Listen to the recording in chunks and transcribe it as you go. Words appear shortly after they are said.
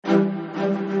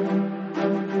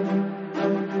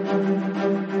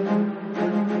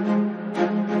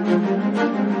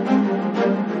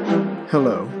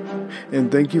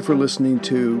and thank you for listening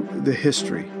to The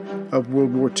History of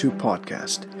World War II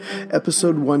podcast,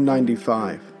 episode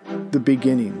 195, The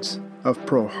Beginnings of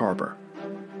Pearl Harbor.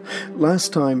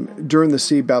 Last time, during the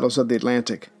sea battles of the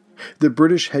Atlantic, the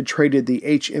British had traded the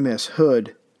HMS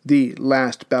Hood, the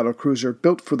last battlecruiser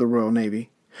built for the Royal Navy,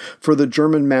 for the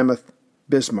German mammoth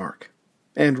Bismarck.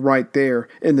 And right there,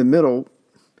 in the middle,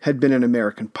 had been an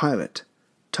American pilot,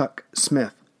 Tuck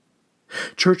Smith.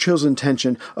 Churchill's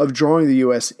intention of drawing the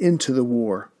U.S. into the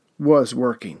war was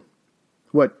working.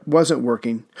 What wasn't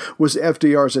working was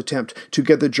FDR's attempt to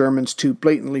get the Germans to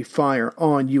blatantly fire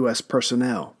on U.S.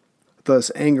 personnel, thus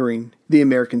angering the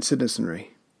American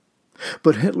citizenry.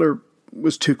 But Hitler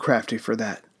was too crafty for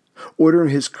that,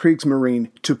 ordering his Kriegsmarine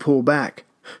to pull back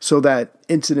so that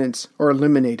incidents are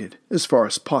eliminated as far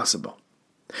as possible.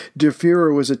 Der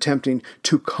Fuhrer was attempting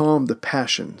to calm the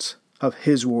passions of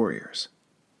his warriors.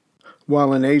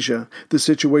 While in Asia, the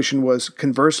situation was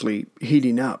conversely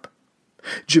heating up.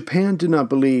 Japan did not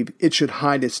believe it should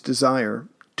hide its desire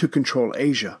to control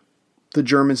Asia. The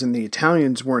Germans and the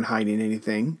Italians weren't hiding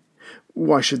anything.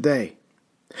 Why should they?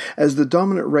 As the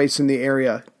dominant race in the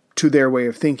area, to their way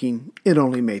of thinking, it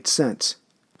only made sense.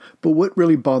 But what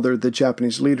really bothered the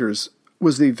Japanese leaders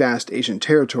was the vast Asian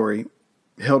territory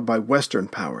held by Western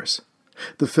powers.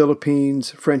 The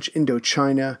Philippines, French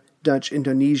Indochina, Dutch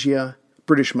Indonesia,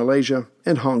 British Malaysia,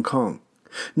 and Hong Kong,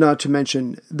 not to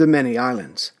mention the many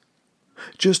islands.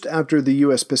 Just after the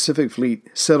U.S. Pacific Fleet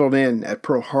settled in at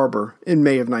Pearl Harbor in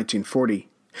May of 1940,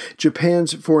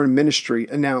 Japan's foreign ministry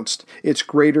announced its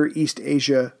Greater East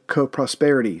Asia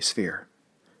Co-Prosperity Sphere.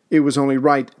 It was only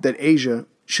right that Asia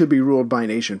should be ruled by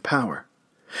an Asian power,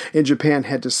 and Japan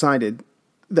had decided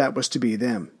that was to be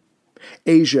them.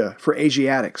 Asia for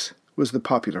Asiatics was the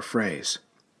popular phrase.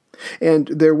 And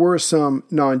there were some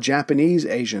non-Japanese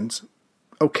Asians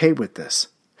okay with this.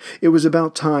 It was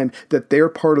about time that their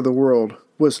part of the world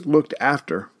was looked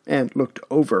after and looked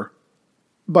over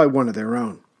by one of their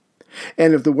own.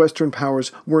 And if the Western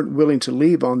powers weren't willing to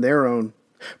leave on their own,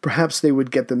 perhaps they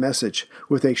would get the message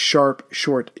with a sharp,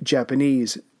 short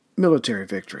Japanese military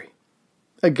victory.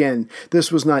 Again, this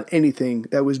was not anything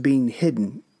that was being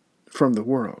hidden from the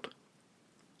world.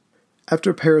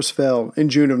 After Paris fell in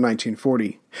June of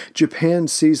 1940, Japan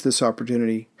seized this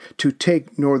opportunity to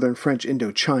take northern French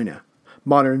Indochina,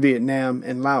 modern Vietnam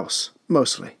and Laos,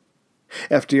 mostly.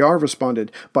 FDR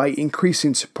responded by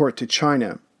increasing support to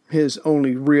China, his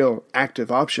only real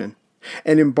active option,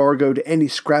 and embargoed any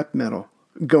scrap metal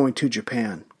going to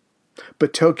Japan.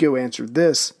 But Tokyo answered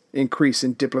this increase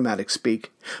in diplomatic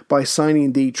speak by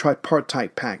signing the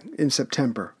Tripartite Pact in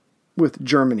September with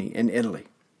Germany and Italy.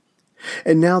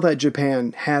 And now that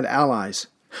Japan had allies,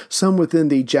 some within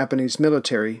the Japanese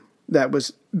military, that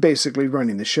was basically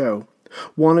running the show,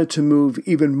 wanted to move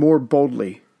even more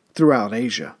boldly throughout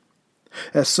Asia.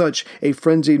 As such, a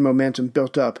frenzied momentum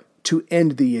built up to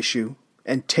end the issue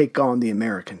and take on the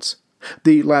Americans,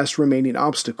 the last remaining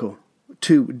obstacle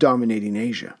to dominating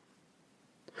Asia.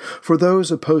 For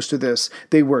those opposed to this,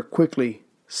 they were quickly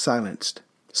silenced.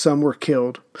 Some were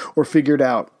killed or figured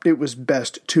out it was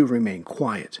best to remain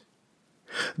quiet.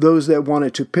 Those that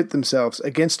wanted to pit themselves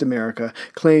against America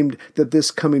claimed that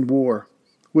this coming war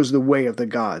was the way of the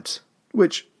gods,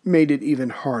 which made it even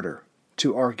harder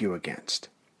to argue against.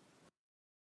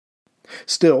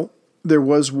 Still, there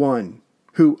was one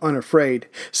who, unafraid,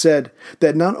 said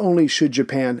that not only should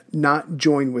Japan not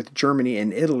join with Germany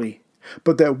and Italy,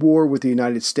 but that war with the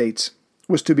United States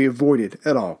was to be avoided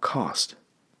at all cost.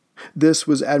 This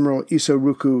was Admiral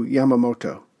Isoroku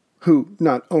Yamamoto, who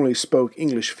not only spoke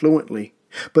English fluently,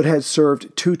 but had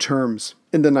served 2 terms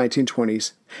in the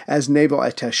 1920s as naval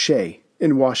attaché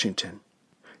in Washington.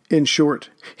 In short,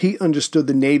 he understood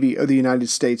the Navy of the United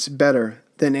States better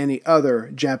than any other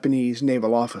Japanese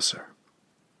naval officer.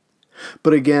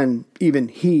 But again, even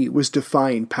he was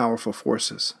defying powerful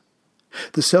forces.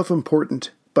 The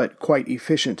self-important but quite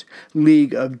efficient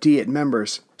League of Diet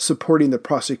members supporting the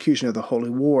prosecution of the Holy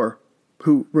War,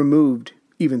 who removed,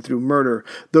 even through murder,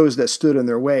 those that stood in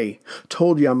their way,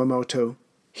 told Yamamoto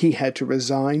he had to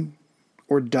resign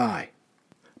or die.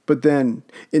 But then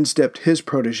in stepped his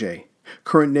protege,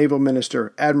 current Naval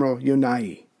Minister Admiral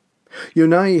Yonai.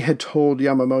 Yonai had told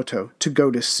Yamamoto to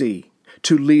go to sea,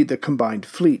 to lead the combined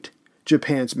fleet,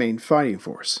 Japan's main fighting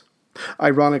force.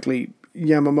 Ironically,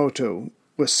 Yamamoto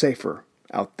was safer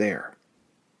out there.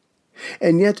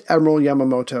 And yet Admiral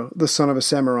Yamamoto, the son of a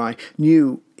samurai,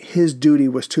 knew his duty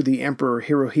was to the Emperor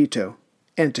Hirohito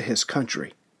and to his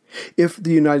country. If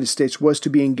the United States was to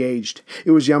be engaged,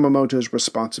 it was Yamamoto's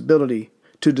responsibility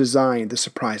to design the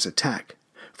surprise attack,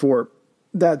 for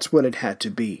that's what it had to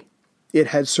be. It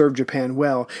had served Japan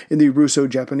well in the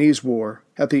Russo-Japanese War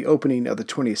at the opening of the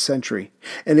 20th century,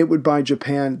 and it would buy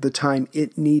Japan the time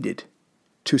it needed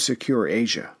to secure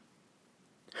Asia.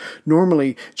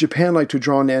 Normally, Japan liked to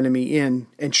draw an enemy in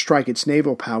and strike its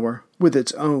naval power with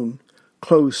its own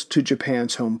close to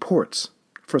Japan's home ports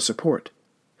for support.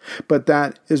 But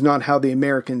that is not how the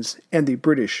Americans and the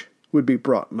British would be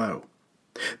brought low.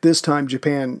 This time,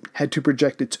 Japan had to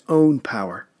project its own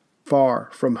power far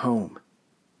from home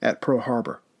at Pearl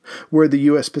Harbor, where the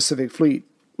U.S. Pacific Fleet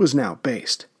was now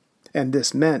based, and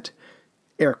this meant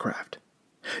aircraft.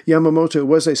 Yamamoto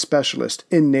was a specialist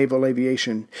in naval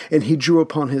aviation, and he drew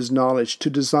upon his knowledge to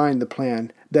design the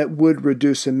plan that would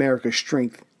reduce America's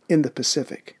strength in the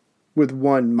Pacific with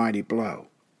one mighty blow.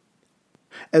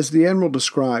 As the Admiral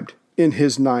described in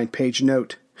his 9-page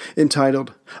note,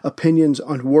 entitled Opinions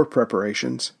on War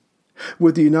Preparations,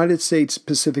 with the United States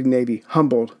Pacific Navy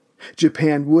humbled,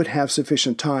 Japan would have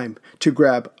sufficient time to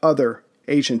grab other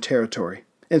Asian territory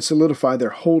and solidify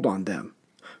their hold on them.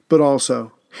 But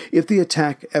also, if the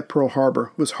attack at Pearl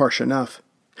Harbor was harsh enough,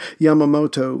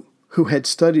 Yamamoto, who had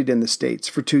studied in the States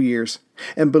for 2 years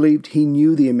and believed he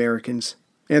knew the Americans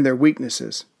and their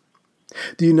weaknesses,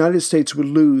 the United States would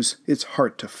lose its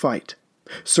heart to fight,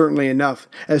 certainly enough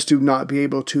as to not be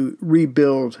able to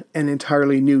rebuild an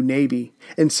entirely new navy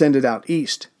and send it out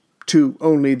east, to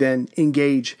only then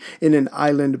engage in an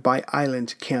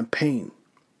island-by-island campaign.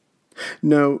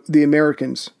 No, the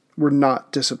Americans were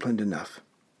not disciplined enough.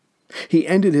 He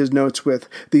ended his notes with,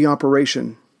 "The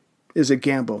operation is a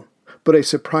gamble, but a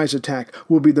surprise attack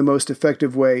will be the most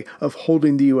effective way of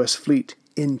holding the U.S. fleet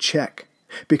in check,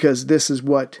 because this is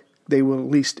what they will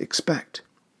least expect."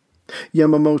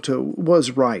 Yamamoto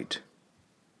was right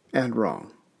and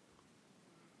wrong.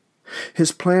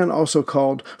 His plan also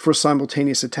called for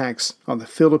simultaneous attacks on the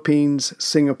Philippines,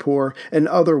 Singapore, and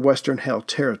other Western-held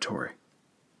territory.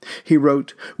 He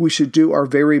wrote, "We should do our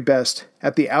very best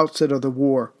at the outset of the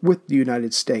war with the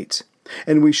United States,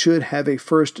 and we should have a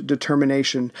first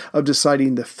determination of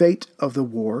deciding the fate of the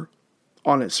war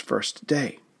on its first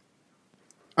day."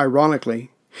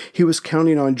 Ironically, he was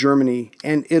counting on Germany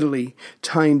and Italy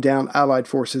tying down Allied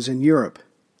forces in Europe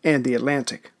and the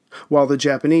Atlantic, while the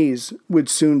Japanese would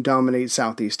soon dominate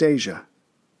Southeast Asia.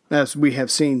 As we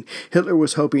have seen, Hitler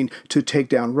was hoping to take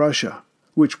down Russia,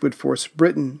 which would force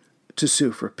Britain to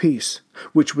sue for peace,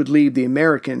 which would leave the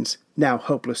Americans, now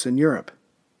hopeless in Europe,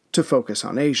 to focus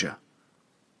on Asia.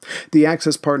 The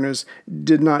Axis partners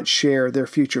did not share their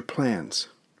future plans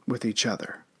with each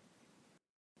other.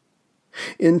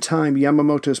 In time,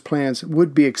 Yamamoto's plans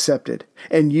would be accepted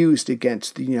and used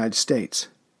against the United States,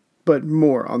 but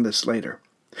more on this later.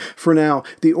 For now,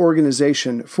 the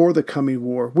organization for the coming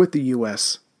war with the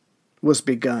U.S. was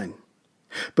begun.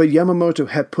 But Yamamoto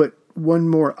had put one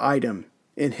more item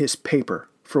in his paper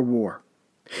for war.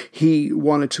 He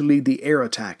wanted to lead the air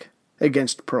attack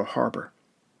against Pearl Harbor.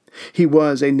 He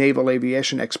was a naval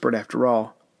aviation expert after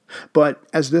all, but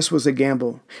as this was a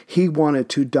gamble, he wanted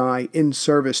to die in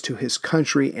service to his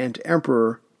country and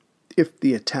emperor if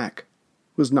the attack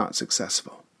was not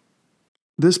successful.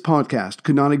 This podcast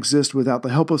could not exist without the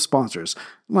help of sponsors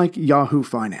like Yahoo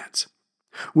Finance.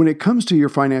 When it comes to your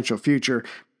financial future,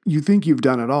 you think you've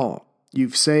done it all.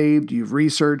 You've saved, you've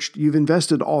researched, you've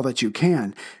invested all that you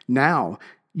can. Now,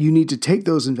 you need to take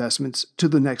those investments to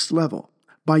the next level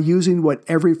by using what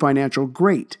every financial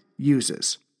great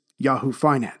uses, Yahoo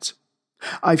Finance.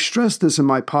 I've stressed this in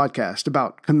my podcast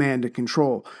about command and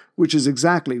control, which is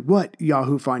exactly what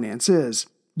Yahoo Finance is.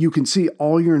 You can see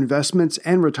all your investments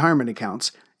and retirement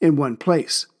accounts in one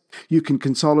place. You can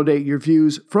consolidate your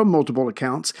views from multiple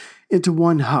accounts into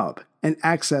one hub and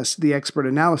access the expert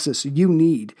analysis you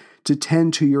need to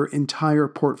tend to your entire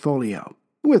portfolio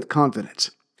with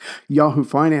confidence. Yahoo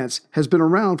Finance has been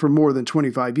around for more than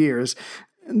 25 years,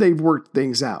 and they've worked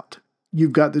things out.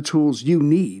 You've got the tools you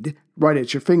need right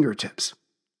at your fingertips.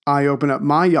 I open up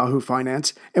my Yahoo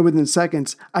Finance, and within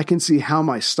seconds, I can see how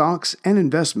my stocks and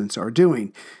investments are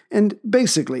doing. And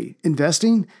basically,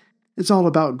 investing, it's all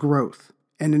about growth.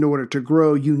 And in order to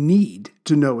grow, you need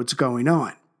to know what's going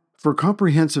on. For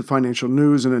comprehensive financial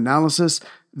news and analysis,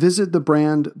 visit the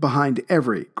brand behind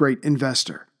every great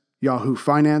investor,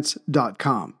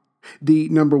 yahoofinance.com, the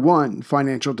 #1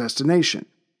 financial destination,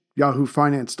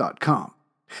 yahoofinance.com.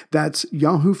 That's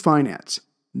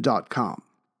yahoofinance.com.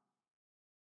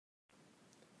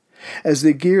 As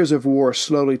the gears of war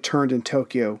slowly turned in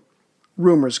Tokyo,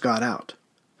 rumors got out.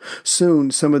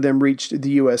 Soon, some of them reached the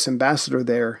U.S. ambassador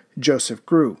there, Joseph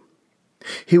Grew.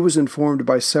 He was informed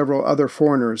by several other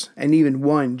foreigners and even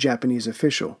one Japanese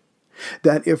official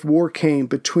that if war came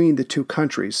between the two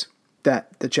countries,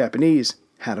 that the Japanese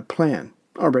had a plan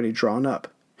already drawn up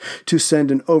to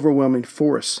send an overwhelming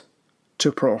force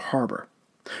to Pearl Harbor.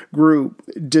 GRU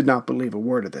did not believe a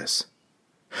word of this.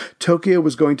 Tokyo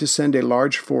was going to send a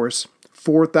large force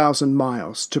 4,000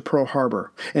 miles to Pearl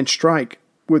Harbor and strike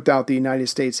without the United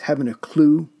States having a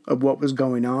clue of what was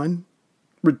going on?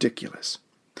 Ridiculous.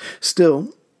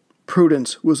 Still,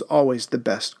 prudence was always the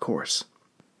best course.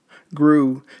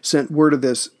 GRU sent word of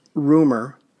this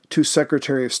rumor to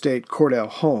Secretary of State Cordell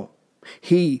Hull.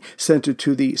 He sent it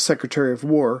to the Secretary of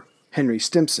War, Henry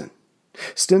Stimson.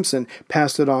 Stimson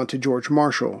passed it on to George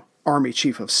Marshall, Army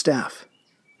Chief of Staff.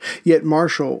 Yet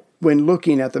Marshall, when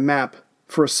looking at the map,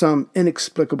 for some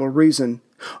inexplicable reason,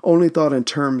 only thought in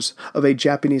terms of a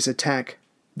Japanese attack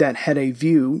that had a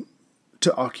view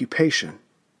to occupation.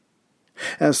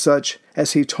 As such,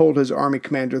 as he told his army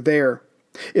commander there,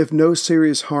 if no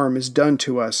serious harm is done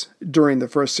to us during the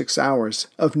first 6 hours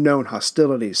of known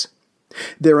hostilities,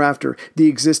 thereafter the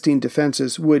existing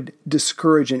defenses would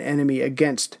discourage an enemy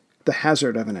against the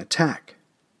hazard of an attack.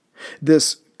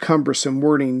 This cumbersome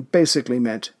wording basically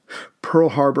meant Pearl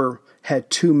Harbor had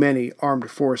too many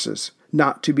armed forces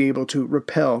not to be able to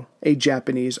repel a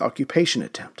Japanese occupation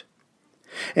attempt.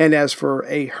 And as for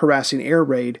a harassing air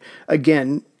raid,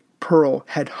 again, Pearl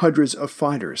had hundreds of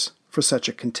fighters for such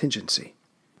a contingency.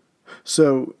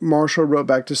 So Marshall wrote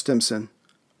back to Stimson,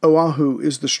 Oahu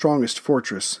is the strongest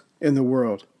fortress in the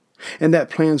world, and that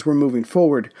plans were moving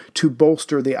forward to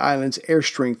bolster the island's air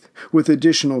strength with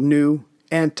additional new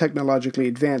and technologically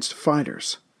advanced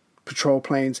fighters, patrol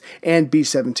planes, and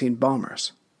B-17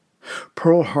 bombers.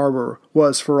 Pearl Harbor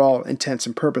was, for all intents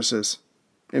and purposes,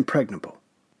 impregnable.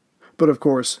 But of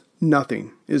course,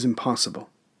 nothing is impossible.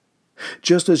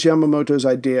 Just as Yamamoto's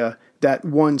idea that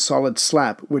one solid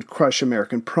slap would crush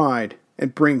American pride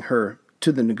and bring her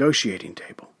to the negotiating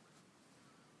table.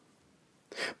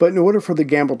 But in order for the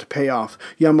gamble to pay off,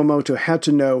 Yamamoto had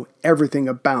to know everything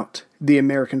about the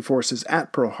American forces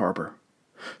at Pearl Harbor.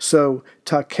 So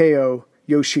Takeo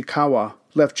Yoshikawa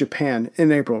left Japan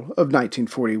in April of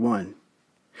 1941.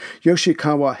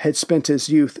 Yoshikawa had spent his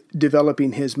youth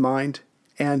developing his mind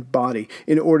and body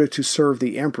in order to serve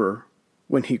the emperor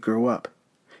when he grew up.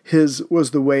 His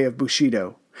was the way of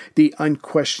Bushido, the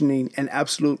unquestioning and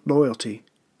absolute loyalty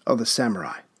of the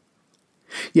samurai.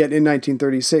 Yet in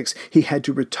 1936, he had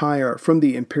to retire from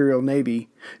the Imperial Navy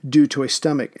due to a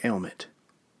stomach ailment.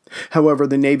 However,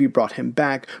 the Navy brought him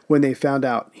back when they found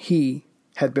out he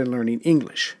had been learning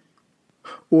English.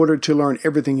 Ordered to learn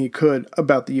everything he could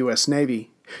about the U.S.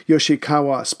 Navy,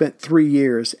 Yoshikawa spent 3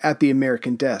 years at the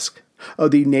American desk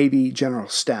of the Navy General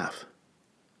Staff.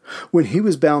 When he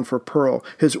was bound for Pearl,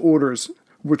 his orders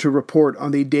were to report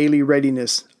on the daily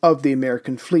readiness of the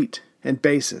American fleet and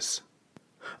bases.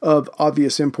 Of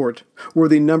obvious import were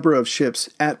the number of ships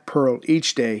at Pearl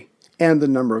each day and the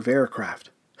number of aircraft,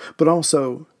 but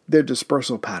also their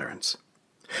dispersal patterns.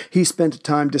 He spent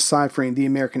time deciphering the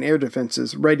American air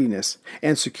defense's readiness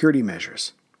and security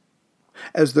measures.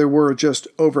 As there were just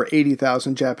over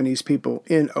 80,000 Japanese people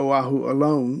in Oahu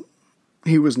alone,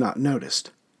 he was not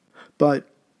noticed. But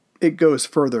it goes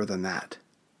further than that.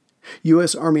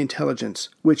 U.S. Army intelligence,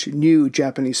 which knew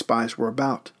Japanese spies were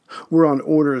about, were on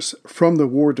orders from the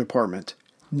War Department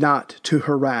not to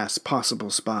harass possible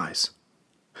spies.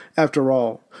 After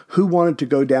all, who wanted to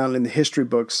go down in the history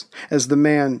books as the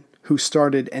man who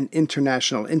started an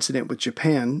international incident with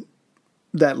Japan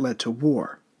that led to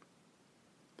war?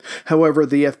 However,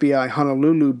 the FBI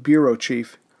Honolulu bureau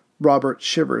chief, Robert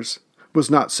Shivers, was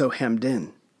not so hemmed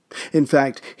in. In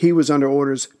fact, he was under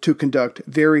orders to conduct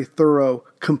very thorough,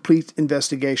 complete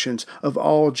investigations of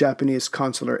all Japanese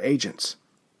consular agents.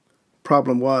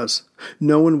 Problem was,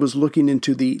 no one was looking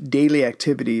into the daily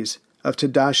activities of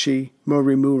Tadashi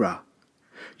Morimura,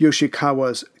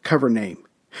 Yoshikawa's cover name,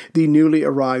 the newly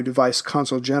arrived Vice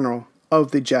Consul General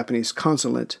of the Japanese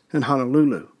consulate in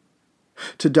Honolulu.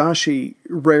 Tadashi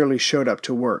rarely showed up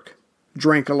to work,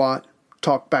 drank a lot,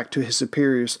 talked back to his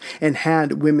superiors, and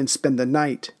had women spend the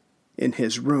night in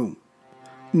his room.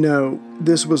 No,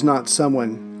 this was not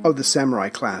someone of the samurai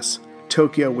class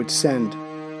Tokyo would send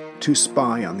to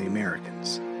spy on the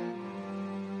Americans.